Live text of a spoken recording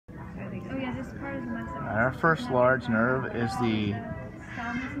Our first large nerve is the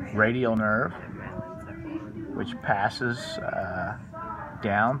radial nerve, which passes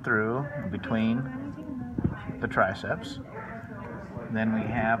down through between the triceps. Then we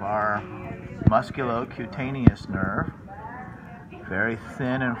have our musculocutaneous nerve, very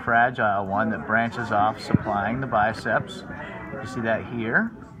thin and fragile one that branches off, supplying the biceps. You see that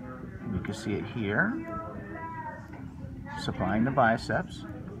here. You can see it here, supplying the biceps.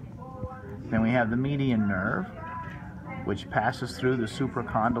 Then we have the median nerve, which passes through the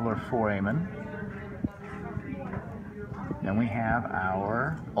supracondylar foramen. Then we have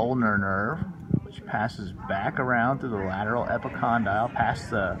our ulnar nerve, which passes back around through the lateral epicondyle, past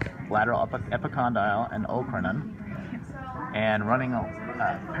the lateral epicondyle and ocrine, and running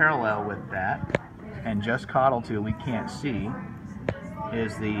parallel with that, and just caudal to, we can't see,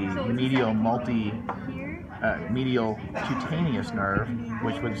 is the medial cutaneous nerve,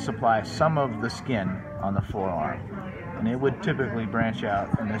 which would supply some of the skin on the forearm. And it would typically branch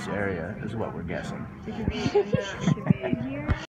out in this area, is what we're guessing.